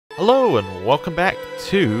Hello and welcome back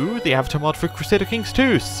to the Avatar mod for Crusader Kings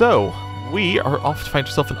 2. So, we are off to find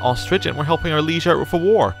ourselves an ostrich and we're helping our liege out with a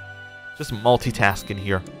war. Just multitasking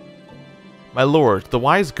here. My lord, the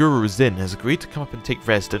wise Guru Zin has agreed to come up and take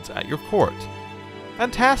residence at your court.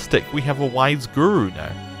 Fantastic, we have a wise Guru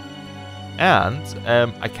now.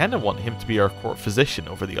 And, I kind of want him to be our court physician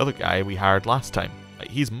over the other guy we hired last time. Like,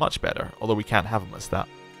 he's much better, although we can't have him as that.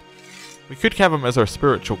 We could have him as our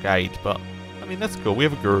spiritual guide, but I mean, let's go. We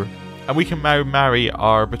have a guru. And we can now marry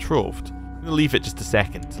our betrothed. I'm going to leave it just a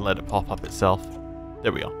second to let it pop up itself.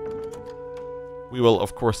 There we go. We will,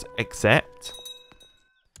 of course, accept.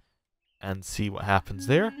 And see what happens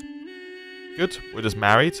there. Good. We're just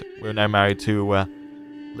married. We're now married to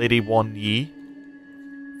Lady Wan Yi.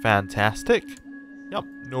 Fantastic. Yep,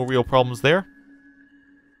 no real problems there.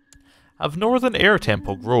 Have Northern Air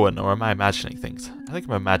Temple grown, or am I imagining things? I think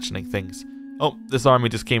I'm imagining things. Oh, this army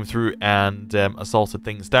just came through and assaulted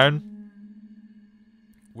things down.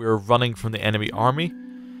 We're running from the enemy army.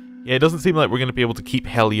 Yeah, it doesn't seem like we're going to be able to keep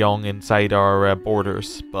Helyong inside our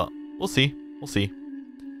borders, but we'll see. We'll see.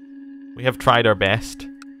 We have tried our best.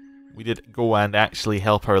 We did go and actually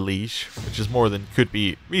help our liege, which is more than could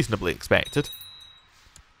be reasonably expected.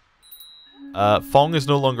 Fong is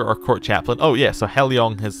no longer our court chaplain. Oh yeah, so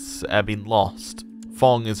Helyong has been lost.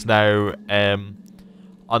 Fong is now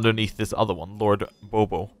underneath this other one, Lord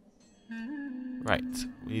Bobo. Right,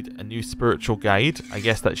 we need a new spiritual guide. I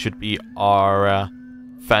guess that should be our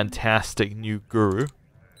fantastic new guru.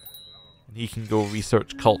 And he can go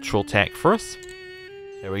research cultural tech for us.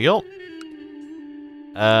 There we go.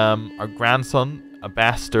 Our grandson, a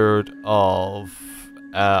bastard of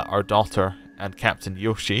our daughter and Captain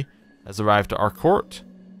Yoshi, has arrived at our court.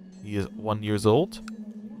 He is 1 year old.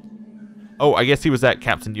 Oh, I guess he was at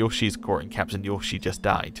Captain Yoshi's court and Captain Yoshi just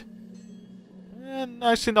died.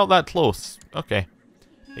 Actually not that close. Okay.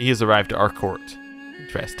 He has arrived at our court.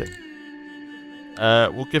 Interesting.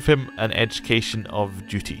 We'll give him an education of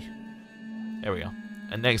duty. There we go.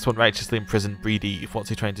 And next one, righteously imprisoned Breedy. What's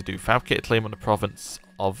he trying to do? Fabricate a claim on the province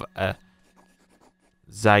of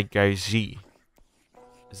Zaigaiji.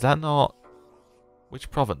 Is that not... Which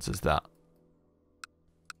province is that?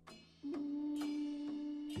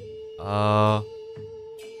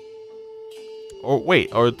 Or wait,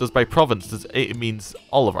 or does by province, does it means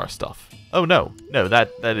all of our stuff? Oh no, no, that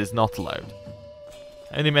is not allowed.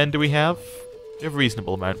 How many men do we have? We have a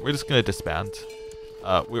reasonable amount. We're just going to disband.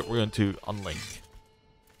 We're going to unlink.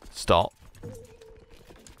 Stop.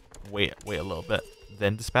 Wait a little bit.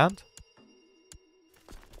 Then disband?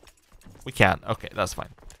 We can. Okay, that's fine.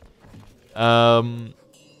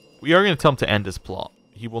 We are going to tell him to end his plot.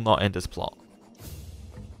 He will not end his plot.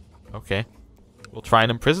 Okay. We'll try and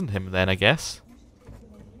imprison him then, I guess.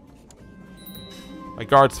 My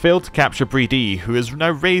guards failed to capture Breedy, who has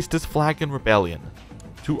now raised his flag in rebellion.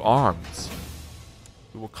 To arms.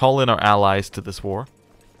 We will call in our allies to this war.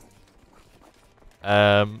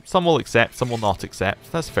 Some will accept, some will not accept.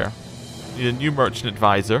 That's fair. We need a new merchant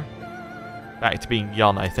advisor. Back to being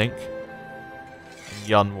Yun, I think. And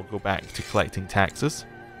Yun will go back to collecting taxes.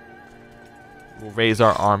 We'll raise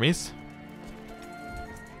our armies.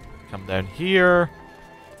 Come down here.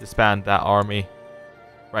 Disband that army.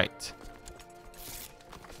 Right.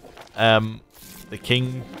 The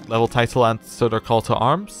king level title answered our call to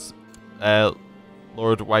arms.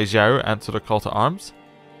 Lord Waijiao answered our call to arms.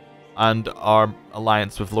 And our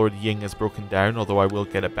alliance with Lord Ying is broken down, although I will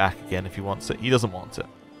get it back again if he wants it. He doesn't want it.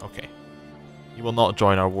 Okay. He will not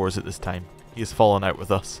join our wars at this time. He has fallen out with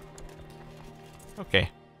us. Okay.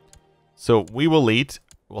 So we will lead.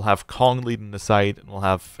 We'll have Kong leading the side, and we'll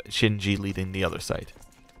have Shinji leading the other side.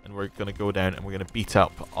 And we're going to go down and we're going to beat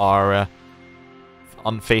up our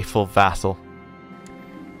unfaithful vassal.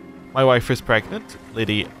 My wife is pregnant,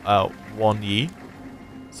 Lady Wan Yi.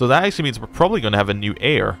 So that actually means we're probably going to have a new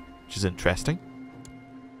heir, which is interesting.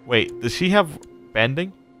 Wait, does she have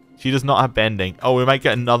bending? She does not have bending. Oh, we might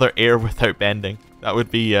get another heir without bending. That would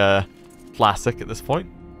be classic at this point.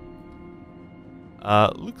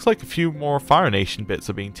 Looks like a few more Fire Nation bits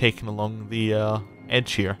are being taken along the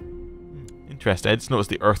edge here. Interesting. I just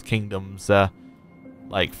noticed the Earth Kingdom's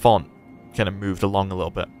like font kind of moved along a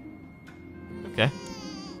little bit. Okay.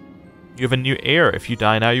 You have a new heir. If you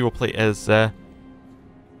die now, you will play as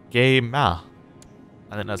Gay Ma.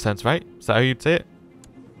 I think that sounds right. Is that how you'd say it?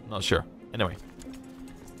 Not sure. Anyway.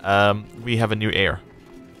 We have a new heir.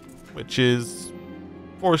 Which is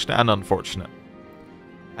fortunate and unfortunate.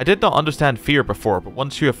 I did not understand fear before, but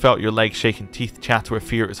once you have felt your legs shake and teeth chatter with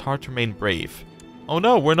fear, it's hard to remain brave. Oh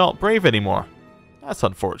no, we're not brave anymore. That's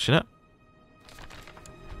unfortunate.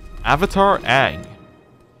 Avatar Aang.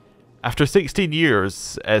 After 16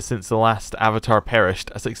 years since the last Avatar perished,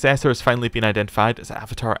 a successor has finally been identified as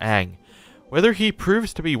Avatar Aang. Whether he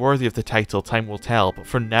proves to be worthy of the title, time will tell, but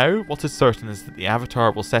for now, what is certain is that the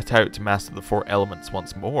Avatar will set out to master the 4 elements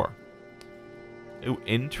once more. Oh,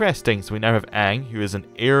 interesting. So we now have Aang, who is an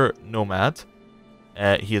Air Nomad.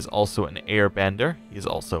 He is also an Airbender. He is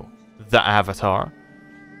also the Avatar.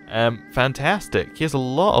 Fantastic. He has a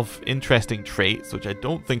lot of interesting traits, which I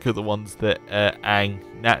don't think are the ones that Aang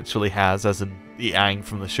naturally has, as in the Aang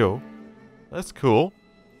from the show. That's cool.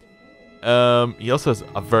 He also has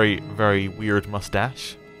a very, very weird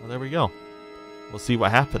mustache. Well, there we go. We'll see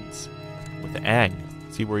what happens with Aang.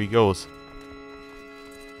 See where he goes.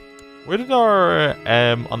 Where did our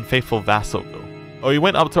unfaithful vassal go? Oh, he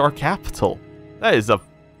went up to our capital. That is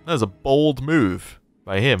a bold move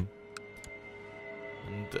by him.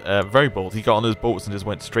 And very bold. He got on his boats and just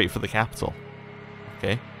went straight for the capital.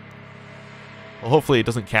 Okay. Well, hopefully it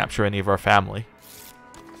doesn't capture any of our family.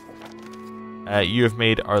 You have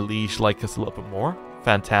made our liege like us a little bit more.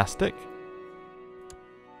 Fantastic.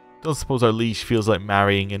 Don't suppose our liege feels like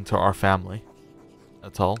marrying into our family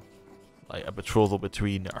at all. Like a betrothal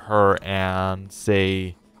between her and,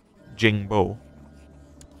 say, Jingbo.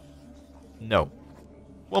 No.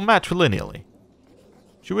 Well, matrilineally.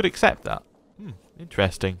 She would accept that.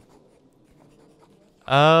 Interesting.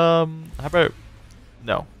 How about...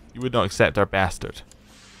 No. You would not accept our bastard.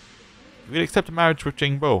 You would accept a marriage with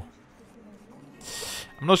Jingbo.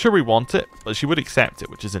 I'm not sure we want it, but she would accept it,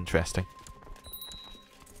 which is interesting.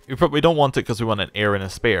 We probably don't want it because we want an heir and a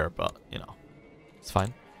spare, but, you know, it's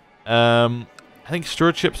fine. I think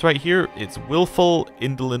stewardship's right here. It's willful,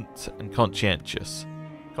 indolent, and conscientious.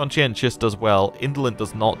 Conscientious does well. Indolent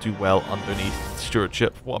does not do well underneath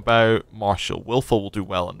stewardship. What about martial? Willful will do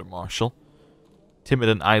well under martial. Timid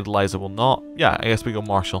and idolizer will not. Yeah, I guess we go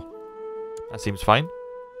martial. That seems fine.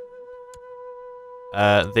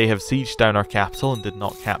 They have sieged down our capital and did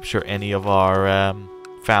not capture any of our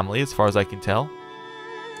family, as far as I can tell.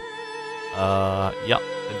 Yep,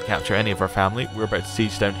 didn't capture any of our family. We're about to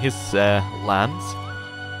siege down his lands.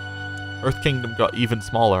 Earth Kingdom got even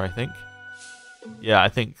smaller, I think. Yeah, I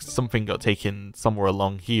think something got taken somewhere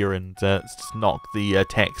along here and just knocked the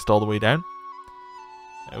text all the way down.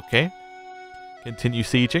 Okay. Continue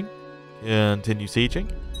sieging. Continue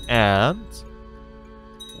sieging. And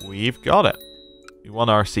we've got it. We won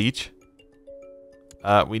our siege.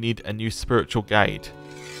 We need a new spiritual guide.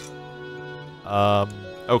 Oh,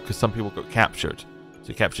 because some people got captured. So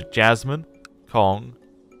we captured Jasmine, Kong,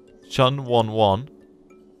 Chun11.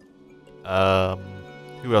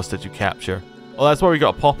 Who else did you capture? Oh, that's why we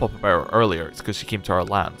got a pop-up about her earlier. It's because she came to our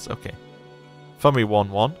lands. Okay.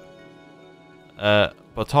 Fumi11.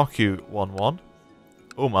 Botoku11.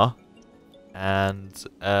 Uma. And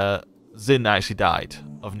Zin actually died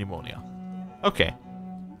of pneumonia. Okay.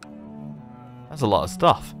 That's a lot of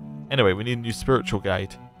stuff. Anyway, we need a new spiritual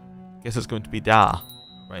guide. Guess it's going to be Da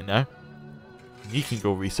right now. He can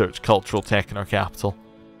go research cultural tech in our capital.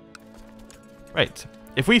 Right.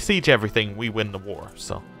 If we siege everything, we win the war,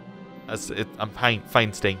 so I'm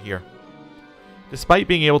fine staying here. Despite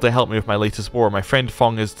being able to help me with my latest war, my friend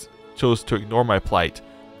Fong has chose to ignore my plight.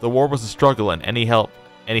 The war was a struggle, and any help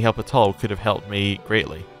at all could have helped me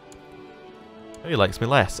greatly. Oh, he likes me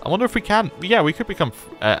less. I wonder if we can. Yeah, we could become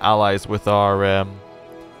allies with our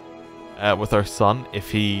son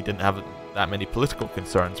if he didn't have that many political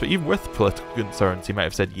concerns. But even with political concerns, he might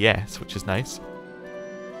have said yes, which is nice.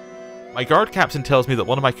 My guard captain tells me that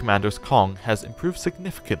one of my commanders, Kong, has improved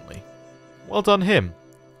significantly. Well done him.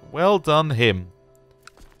 Well done him.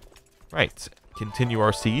 Right, continue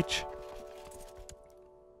our siege.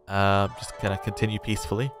 Just kind of continue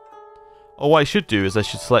peacefully. Oh, what I should do is I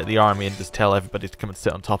should select the army and just tell everybody to come and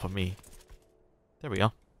sit on top of me. There we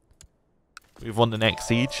go. We've won the next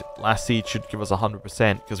siege. Last siege should give us 100%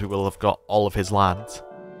 because we will have got all of his lands.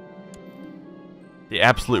 The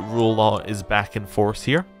absolute rule law is back in force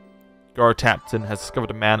here. Guard captain has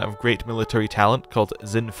discovered a man of great military talent called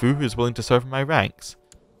Zinfu who is willing to serve in my ranks.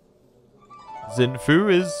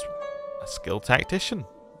 Zinfu is a skilled tactician.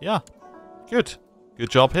 Yeah. Good. Good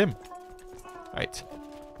job him. Right.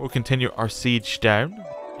 We'll continue our siege down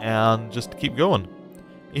and just keep going.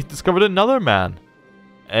 He's discovered another man.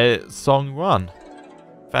 Song Run.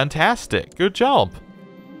 Fantastic. Good job.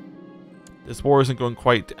 This war isn't going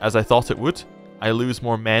quite as I thought it would. I lose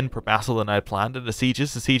more men per battle than I had planned, and the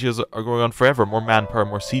sieges are going on forever. More manpower,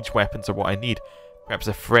 more siege weapons are what I need. Perhaps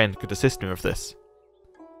a friend could assist me with this.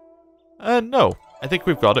 No. I think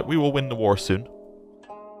we've got it. We will win the war soon.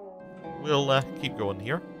 We'll keep going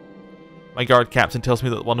here. My guard captain tells me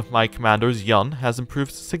that one of my commanders, Yun, has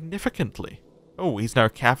improved significantly. Oh, he's now a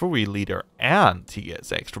cavalry leader, and he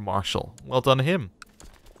gets extra marshal. Well done him.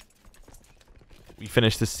 We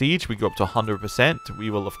finish the siege, we go up to 100%. We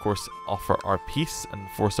will, of course, offer our peace and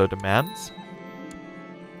force our demands.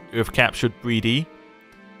 We have captured Breedy.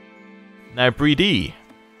 Now, Breedy.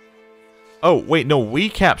 Oh, wait, no, we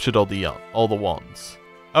captured all the ones.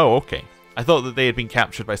 Oh, okay. I thought that they had been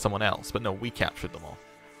captured by someone else, but no, we captured them all.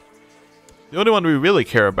 The only one we really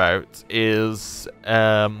care about is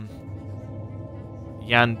Yan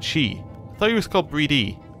Chi. I thought he was called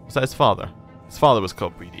Breedy. Was that his father? His father was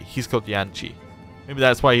called Breedy. He's called Yan Chi. Maybe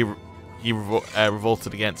that's why he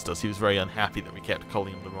revolted against us. He was very unhappy that we kept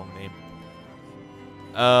calling him the wrong name.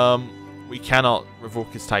 We cannot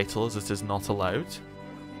revoke his title as this is not allowed.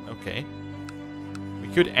 Okay. We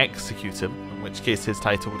could execute him, in which case his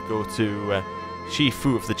title would go to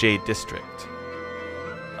Shifu of the Jade District.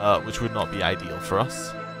 Which would not be ideal for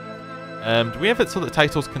us. Do we have it so that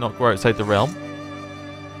titles cannot go outside the realm?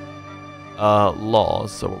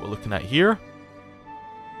 Laws, so what we're looking at here.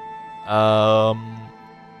 I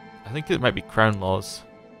think it might be crown laws.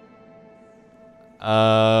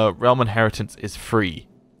 Realm inheritance is free.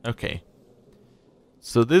 Okay.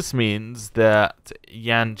 So this means that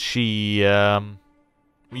Yan Chi,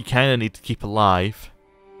 we kind of need to keep alive.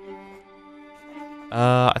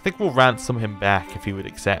 I think we'll ransom him back if he would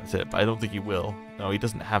accept it, but I don't think he will. No, he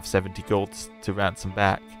doesn't have 70 gold to ransom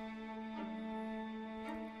back.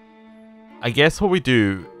 I guess what we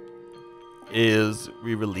do is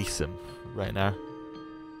we release him right now.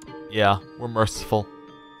 Yeah, we're merciful.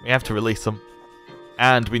 We have to release him.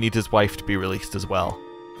 And we need his wife to be released as well.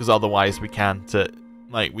 Because otherwise we can't,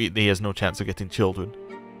 he has no chance of getting children.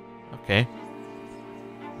 Okay.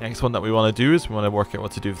 Next one that we want to do is we want to work out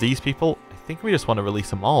what to do with these people. I think we just want to release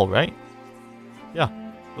them all, right? Yeah,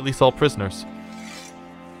 release all prisoners.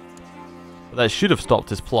 But that should have stopped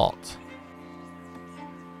his plot.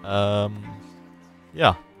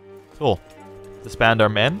 Yeah, cool. Disband our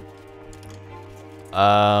men.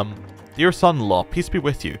 Dear son-in-law, peace be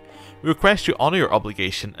with you. We request you honor your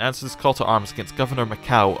obligation and answer this call to arms against Governor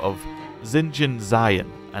Macau of Xinjiang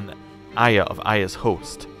Zion and Aya of Aya's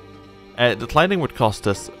host. Declining would cost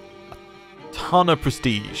us a ton of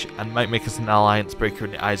prestige and might make us an alliance breaker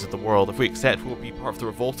in the eyes of the world. If we accept, we will be part of the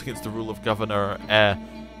revolt against the rule of Governor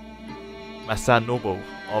Masanobu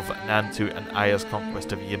of Nantu and Aya's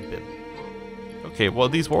conquest of Yinbin. Okay, what are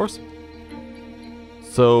these wars?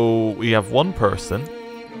 So we have one person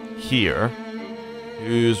here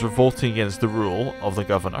who's revolting against the rule of the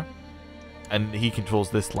governor, and he controls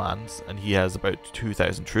this land, and he has about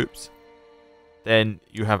 2,000 troops. Then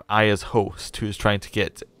you have Aya's host, who is trying to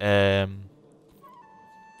get in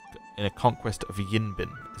a conquest of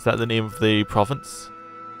Yinbin. Is that the name of the province?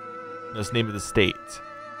 No, it's the name of the state.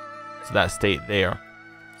 So that state there.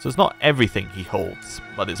 So it's not everything he holds,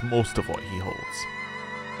 but it's most of what he holds.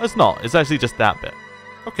 No, it's not. It's actually just that bit.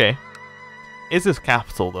 Okay. Is this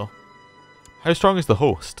capital, though? How strong is the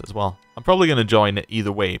host as well? I'm probably going to join it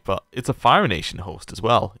either way, but it's a Fire Nation host as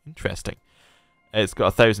well. Interesting. It's got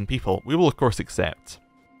 1,000 people. We will, of course, accept.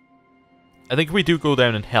 I think if we do go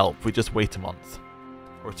down and help, we just wait a month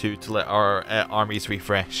or two to let our armies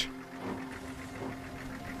refresh.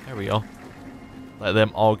 There we go. Let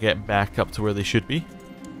them all get back up to where they should be.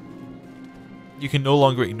 You can no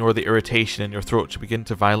longer ignore the irritation in your throat to begin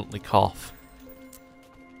to violently cough.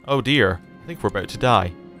 Oh dear, I think we're about to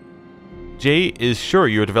die. Jay is sure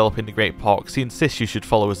you are developing the Great Pox. He insists you should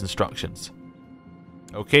follow his instructions.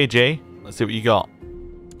 Okay, Jay, let's see what you got.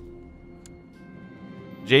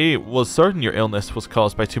 Jay was certain your illness was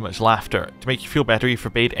caused by too much laughter. To make you feel better, he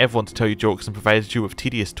forbade everyone to tell you jokes and provided you with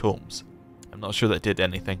tedious tomes. I'm not sure that did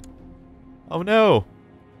anything. Oh no!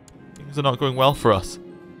 Things are not going well for us.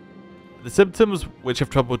 The symptoms which have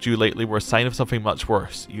troubled you lately were a sign of something much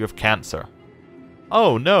worse. You have cancer.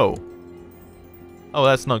 Oh no! Oh,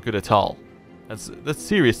 that's not good at all. That's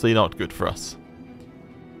seriously not good for us.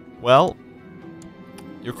 Well,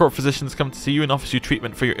 your court physician has come to see you and offers you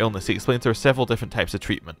treatment for your illness. He explains there are several different types of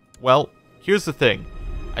treatment. Well, here's the thing.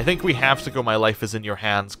 I think we have to go my life is in your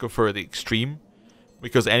hands, go for the extreme,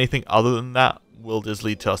 because anything other than that will just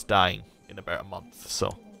lead to us dying in about a month.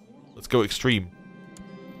 So, let's go extreme.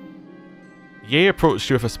 Ye approached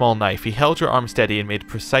you with a small knife. He held your arm steady and made a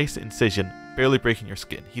precise incision, barely breaking your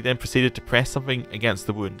skin. He then proceeded to press something against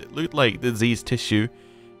the wound. It looked like diseased tissue,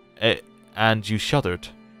 and you shuddered.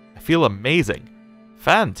 I feel amazing.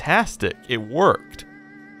 Fantastic. It worked.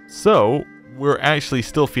 So, we're actually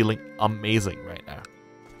still feeling amazing right now.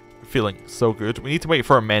 We're feeling so good. We need to wait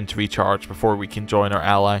for our men to recharge before we can join our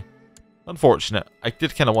ally. Unfortunate. I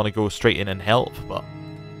did kind of want to go straight in and help, but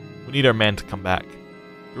we need our men to come back.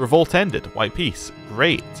 The revolt ended. White peace.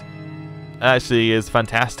 Great. That actually is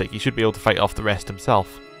fantastic. He should be able to fight off the rest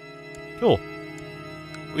himself. Cool.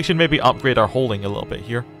 We should maybe upgrade our holding a little bit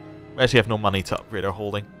here. We actually have no money to upgrade our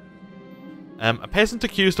holding. A peasant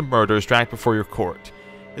accused of murder is dragged before your court.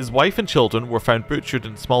 His wife and children were found butchered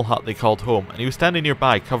in a small hut they called home, and he was standing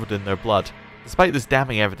nearby covered in their blood. Despite this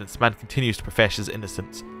damning evidence, the man continues to profess his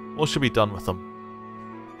innocence. What should be done with him?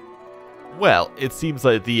 Well, it seems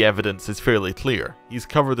like the evidence is fairly clear. He's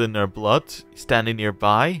covered in their blood, he's standing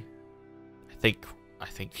nearby. I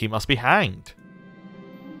think he must be hanged.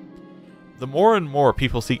 The more and more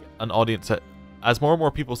people seek an audience as more and more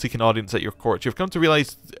people seek an audience at your court, you've come to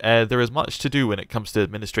realize there is much to do when it comes to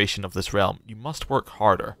administration of this realm. You must work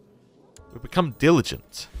harder. We've become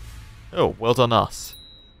diligent. Oh, well done us.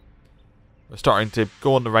 We're starting to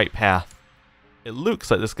go on the right path. It looks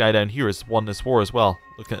like this guy down here has won this war as well,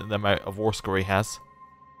 looking at the amount of war score he has.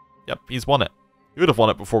 Yep, he's won it. He would have won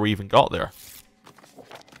it before we even got there.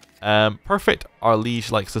 Perfect. Our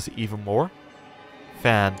liege likes us even more.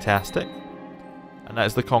 Fantastic. And that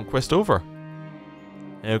is the conquest over.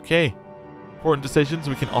 Okay. Important decisions.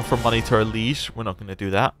 We can offer money to our liege. We're not going to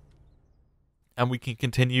do that. And we can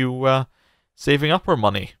continue saving up our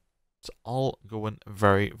money. It's all going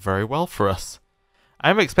very, very well for us.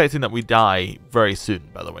 I'm expecting that we die very soon,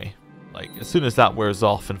 by the way. Like, as soon as that wears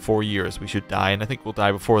off in 4 years, we should die. And I think we'll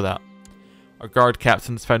die before that. Our guard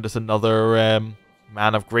captain's found us another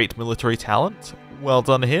man of great military talent. Well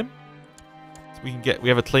done to him. So we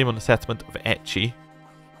have a claim on the settlement of Etchi,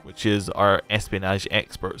 which is our espionage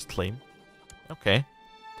expert's claim. Okay.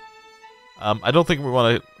 I don't think we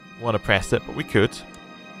want to press it, but we could.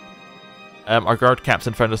 Our guard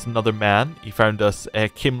captain found us another man. He found us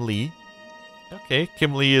Kim Lee. Okay,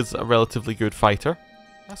 Kim Lee is a relatively good fighter.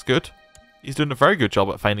 That's good. He's doing a very good job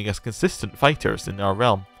at finding us consistent fighters in our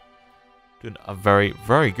realm. Doing a very,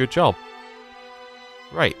 very good job.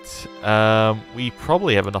 Right. We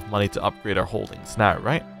probably have enough money to upgrade our holdings now,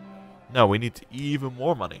 right? No, we need even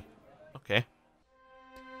more money. Okay.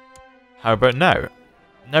 How about now?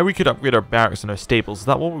 Now we could upgrade our barracks and our stables. Is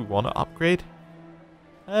that what we want to upgrade?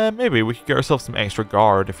 Maybe we could get ourselves some extra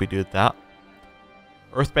guard if we did that.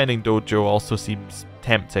 Earthbending Dojo also seems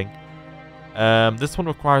tempting. This one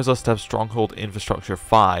requires us to have Stronghold Infrastructure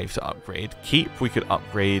 5 to upgrade. Keep we could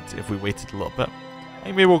upgrade if we waited a little bit. I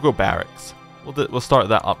think maybe we'll go barracks. We'll start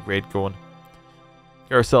that upgrade going.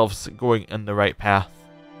 Get ourselves going in the right path.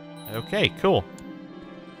 Okay, cool.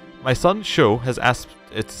 My son Sho has asked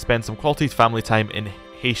to spend some quality family time in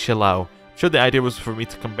Heishilau. I'm sure the idea was for me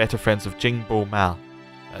to become better friends with Jingbo Ma.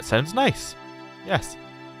 That sounds nice. Yes.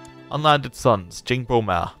 Unlanded sons, Jingbo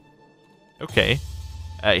Ma. Okay.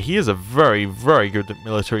 He is a very, very good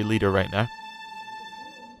military leader right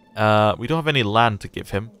now. We don't have any land to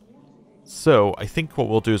give him. So, I think what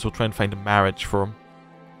we'll do is we'll try and find a marriage for him.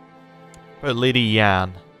 But Lady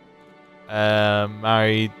Yan.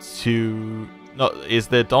 Married to... No, is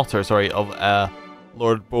the daughter, sorry, of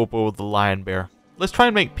Lord Bobo the Lion Bear. Let's try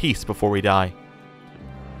and make peace before we die.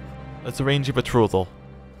 Let's arrange a betrothal.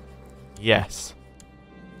 Yes.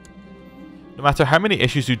 No matter how many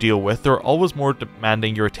issues you deal with, there are always more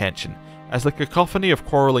demanding your attention. As the cacophony of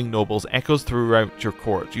quarrelling nobles echoes throughout your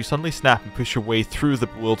court, you suddenly snap and push your way through the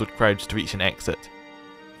bewildered crowds to reach an exit.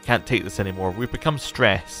 Can't take this anymore. We've become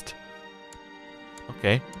stressed.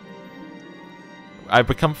 Okay. I've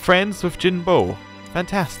become friends with Jinbo.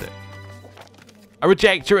 Fantastic. I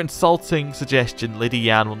reject your insulting suggestion. Lady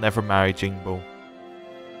Yan will never marry Jingbo.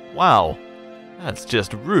 Wow. That's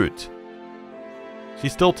just rude.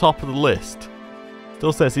 She's still top of the list.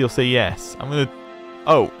 Still says he'll say yes. I'm gonna...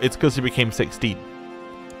 Oh, it's because he became 16.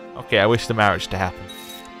 Okay, I wish the marriage to happen.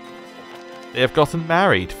 They have gotten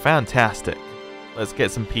married. Fantastic. Let's get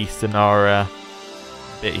some peace in our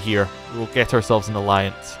bit here. We'll get ourselves an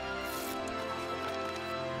alliance.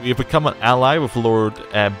 We have become an ally with Lord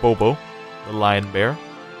Bobo, the Lion Bear.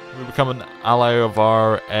 We've become an ally of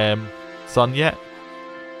our son yet?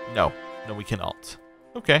 No. No, we cannot.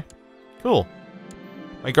 Okay. Cool.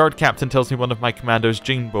 My guard captain tells me one of my commanders,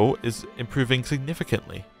 Jingbo, is improving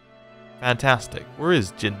significantly. Fantastic. Where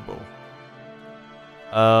is Jinbo?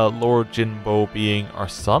 Lord Jinbo being our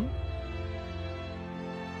son?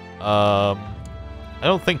 I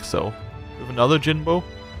don't think so. We have another Jinbo?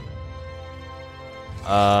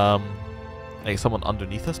 Like someone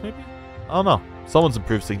underneath us, maybe? I don't know. Someone's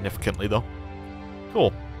improved significantly, though.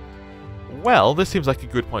 Cool. Well, this seems like a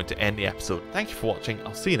good point to end the episode. Thank you for watching.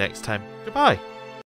 I'll see you next time. Goodbye.